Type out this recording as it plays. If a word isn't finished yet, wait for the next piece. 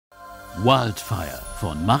Wildfire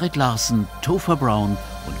von Marit Larsen, Topher Brown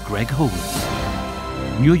und Greg Holden.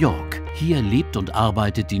 New York. Hier lebt und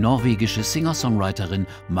arbeitet die norwegische Singer-Songwriterin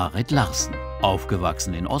Marit Larsen.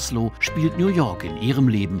 Aufgewachsen in Oslo, spielt New York in ihrem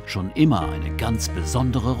Leben schon immer eine ganz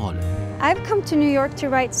besondere Rolle. I've come to New York to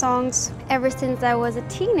write songs ever since I was a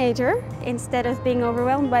teenager. Instead of being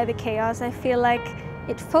overwhelmed by the chaos, I feel like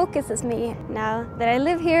it focuses me. Now that I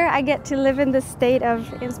live here, I get to live in this state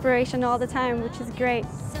of inspiration all the time, which is great.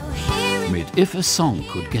 Mit If a Song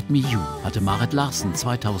Could Get Me You hatte Marit Larsen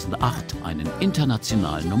 2008 einen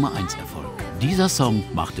internationalen Nummer-1-Erfolg. Dieser Song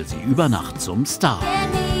machte sie über Nacht zum Star.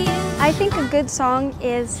 I think a good song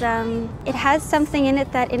is, it has something in it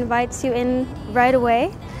that invites you in right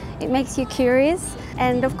away. It makes you curious.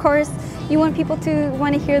 And of course, you want people to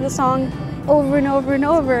want to hear the song over and over and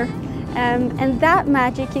over. And that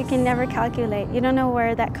magic you can never calculate. You don't know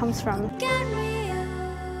where that comes from.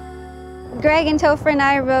 Greg and Topher and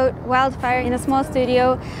I wrote Wildfire in a small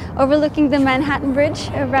studio overlooking the Manhattan Bridge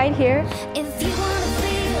right here. If you wanna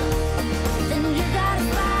feel, then you gotta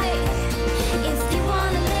fight. If you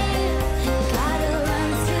wanna live, gotta run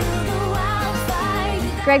to the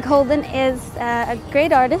wildfire. Greg Holden is a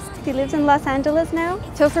great artist. He lives in Los Angeles now.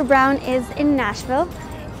 Topher Brown is in Nashville.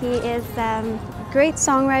 He is a great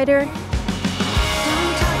songwriter.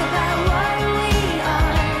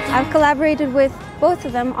 I've collaborated with both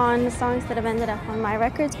of them on the songs that have ended up on my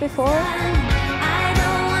records before.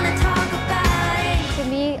 To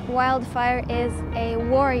me, Wildfire is a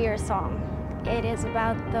warrior song. It is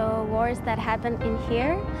about the wars that happen in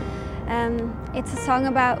here. It's a song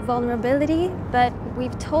about vulnerability, but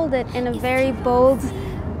we've told it in a very bold,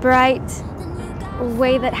 bright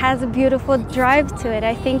way that has a beautiful drive to it.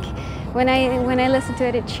 I think when I listen to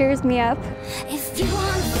it, it cheers me up.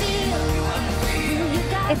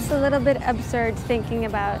 It's a little bit absurd thinking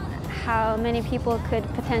about how many people could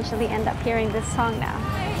potentially end up hearing this song now.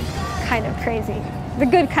 Kind of crazy. The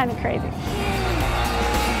good kind of crazy.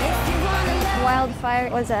 Wildfire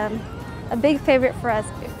was a big favorite for us.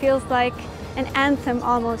 It feels like an anthem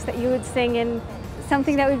almost that you would sing in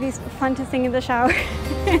something that would be fun to sing in the shower.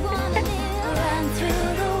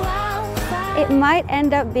 It might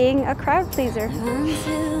end up being a crowd pleaser.